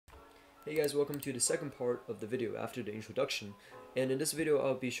Hey guys, welcome to the second part of the video after the introduction, and in this video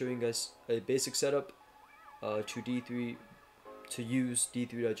I'll be showing you guys a basic setup to use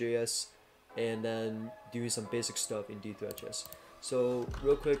D3.js and then doing some basic stuff in D3.js. So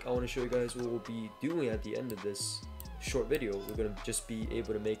real quick, I want to show you guys what we'll be doing at the end of this short video. We're going to just be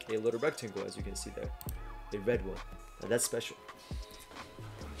able to make a little rectangle, as you can see there, a red one. Now that's special.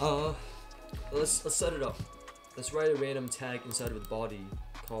 Let's set it up. Let's write a random tag inside of the body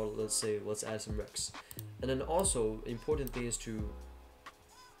called, let's add some recs. And then also, important thing is to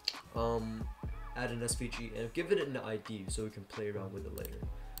add an SVG and give it an ID so we can play around with it later.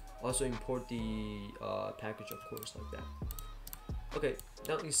 Also import the package, of course, like that. Okay,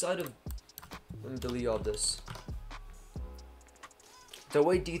 now inside of, let me delete all this. The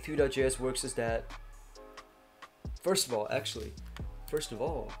way D3.js works is that, first of all,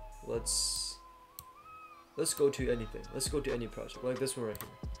 let's go to anything. Let's go to any project, like this one right here.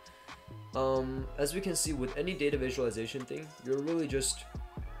 As we can see, with any data visualization thing, you're really just,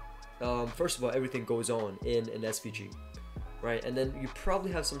 first of all, everything goes on in an SVG, right? And then you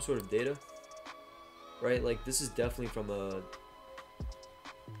probably have some sort of data, right? Like this is definitely from a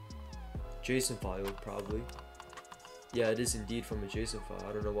JSON file, probably. Yeah, it is indeed from a JSON file.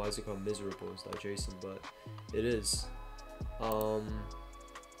 I don't know why it's called miserable instead of JSON, but it is.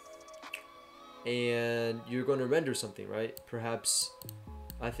 And you're going to render something, right? Perhaps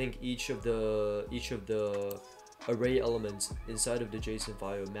I think each of the array elements inside of the JSON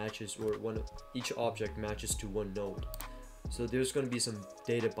file matches, or each object matches to one node. So there's going to be some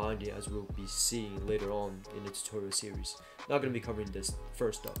data binding, as we'll be seeing later on in the tutorial series. Not going to be covering this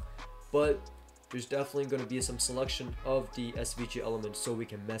first though, but there's definitely going to be some selection of the SVG elements so we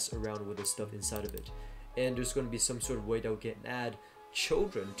can mess around with the stuff inside of it. And there's going to be some sort of way that we can add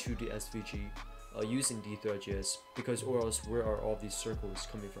children to the SVG using D3.js, because or else where are all these circles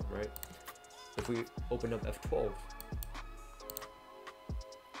coming from, right? If we open up F12,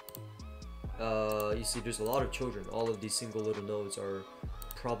 you see there's a lot of children. All of these single little nodes are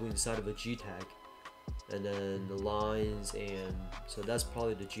probably inside of a G tag, and then the lines, and so that's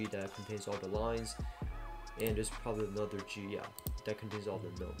probably the G that contains all the lines, and there's probably another G, yeah, that contains all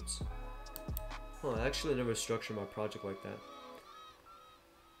the nodes. I actually never structured my project like that,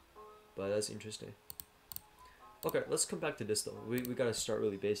 but that's interesting. Okay, let's come back to this though. We gotta start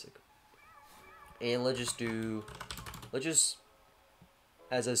really basic, and let's just,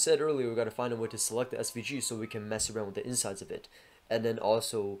 as I said earlier, we gotta find a way to select the SVG so we can mess around with the insides of it, and then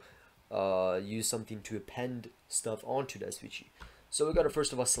also use something to append stuff onto the SVG. So we gotta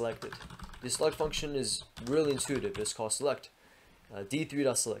first of all select it. The select function is really intuitive. It's called select,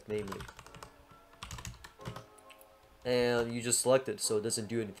 d3.select namely, and you just select it, so it doesn't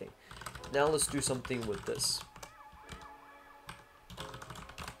do anything. Now let's do something with this.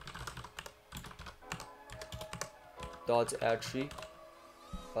 Dot attrs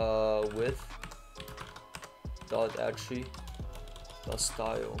with dot attrs dot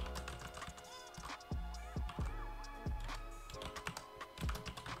style.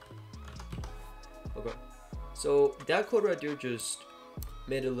 Okay, so that code right there just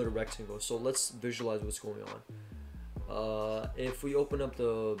made a little rectangle. So let's visualize what's going on. If we open up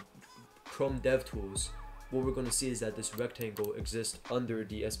the Chrome DevTools, what we're going to see is that this rectangle exists under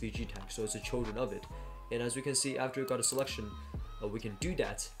the SVG tag, so it's the children of it. And as we can see, after we got a selection, we can do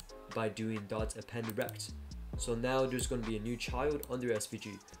that by doing .append rect. So now there's going to be a new child under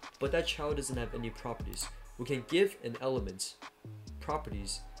SVG, but that child doesn't have any properties. We can give an element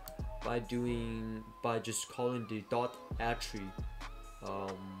properties by just calling the .attrs,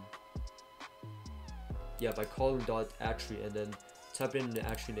 by calling .attrs and then type in the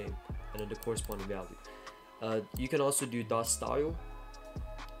attrs name and then the corresponding value. You can also do .style,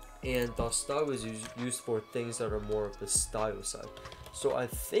 and .style is used for things that are more of the style side. So I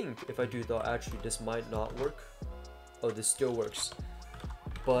think if I do .attrs, this might not work. Oh, this still works.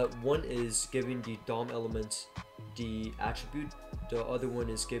 But one is giving the DOM element the attribute, the other one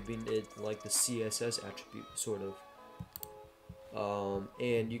is giving it like the CSS attribute, sort of.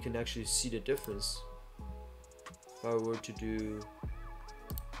 And you can actually see the difference. If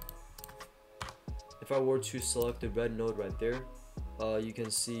I were to select the red node right there, you can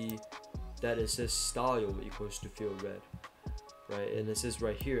see that it says style equals to field red, right? And it says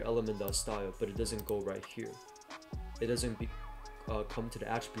right here element.style, but it doesn't go right here. It doesn't come to the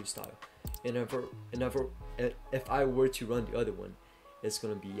attribute style. And if I were to run the other one, it's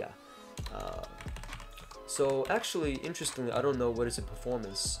gonna be so actually, interestingly, I don't know what is the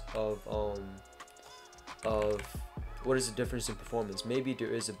performance of what is the difference in performance. Maybe there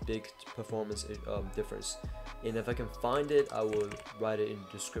is a big performance difference. and if I can find it, I will write it in the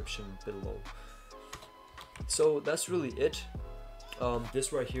description below. So that's really it.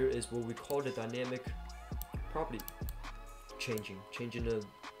 This right here is what we call the dynamic property changing the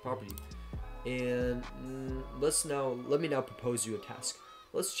property. And let me now propose you a task.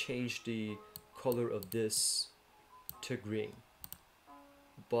 Let's change the color of this to green,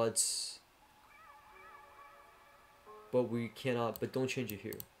 but we cannot, but don't change it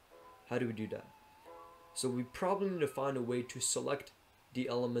here. How do we do that? So we probably need to find a way to select the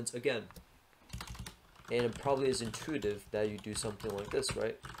elements again, and it probably is intuitive that you do something like this,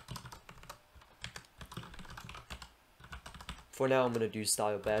 right? For now I'm gonna do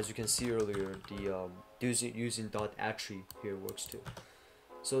style, but as you can see earlier, the using .attrs here works too.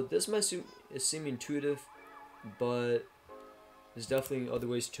 So this might seem intuitive, but there's definitely other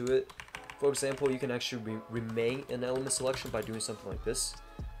ways to it. For example, you can actually remain an element selection by doing something like this.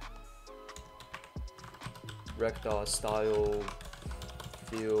 Rec.style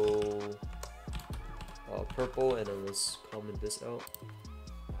fill purple, and then let's comment this out.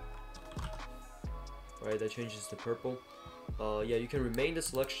 Right, that changes to purple. Yeah, you can remain the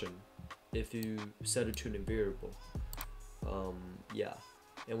selection if you set it to an variable. Yeah,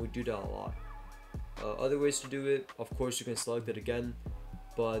 and we do that a lot. Other ways to do it, of course, you can select it again,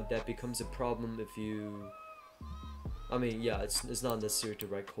 but that becomes a problem if you, I mean, yeah, it's not necessary to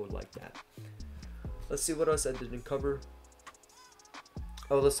write code like that. Let's see what else I didn't cover.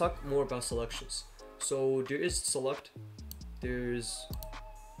 Oh, let's talk more about selections. So there is select,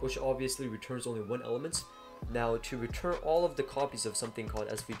 which obviously returns only one element. Now to return all of the copies of something called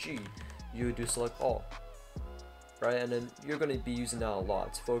SVG, you do select all, right? And then you're going to be using that a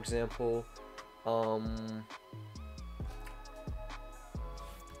lot. For example,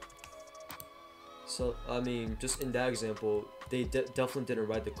 so I mean, just in that example, they definitely didn't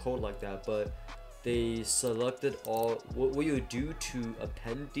write the code like that, but they selected all. What you do to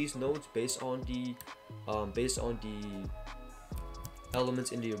append these nodes based on the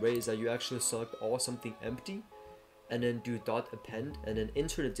elements in the array is that you actually select all something empty, and then do .append, and then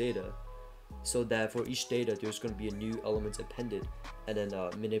enter the data, so that for each data there's going to be a new element appended, and then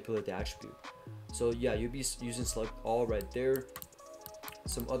manipulate the attribute. So yeah, you'll be using select all right there.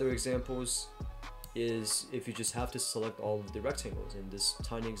 Some other examples is if you just have to select all of the rectangles in this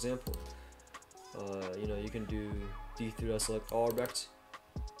tiny example. You know, you can do D3.select all rect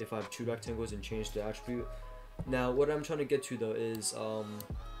if I have 2 rectangles and change the attribute. Now what I'm trying to get to though is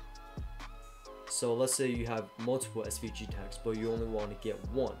so let's say you have multiple SVG tags, but you only want to get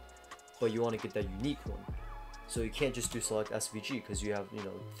one, but you want to get that unique one. So you can't just do select SVG because you have, you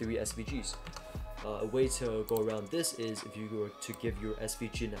know, 3 SVGs. A way to go around this is if you were to give your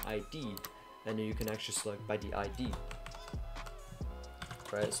SVG an ID, and then you can actually select by the ID.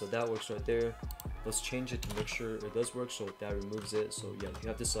 Right, so that works right there. Let's change it to make sure it does work, so that removes it. So yeah, you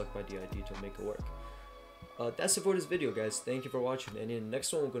have to select by the ID to make it work. That's it for this video, guys. Thank you for watching, and in the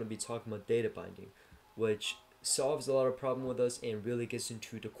next one we're going to be talking about data binding, which solves a lot of problem with us and really gets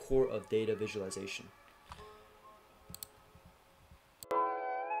into the core of data visualization.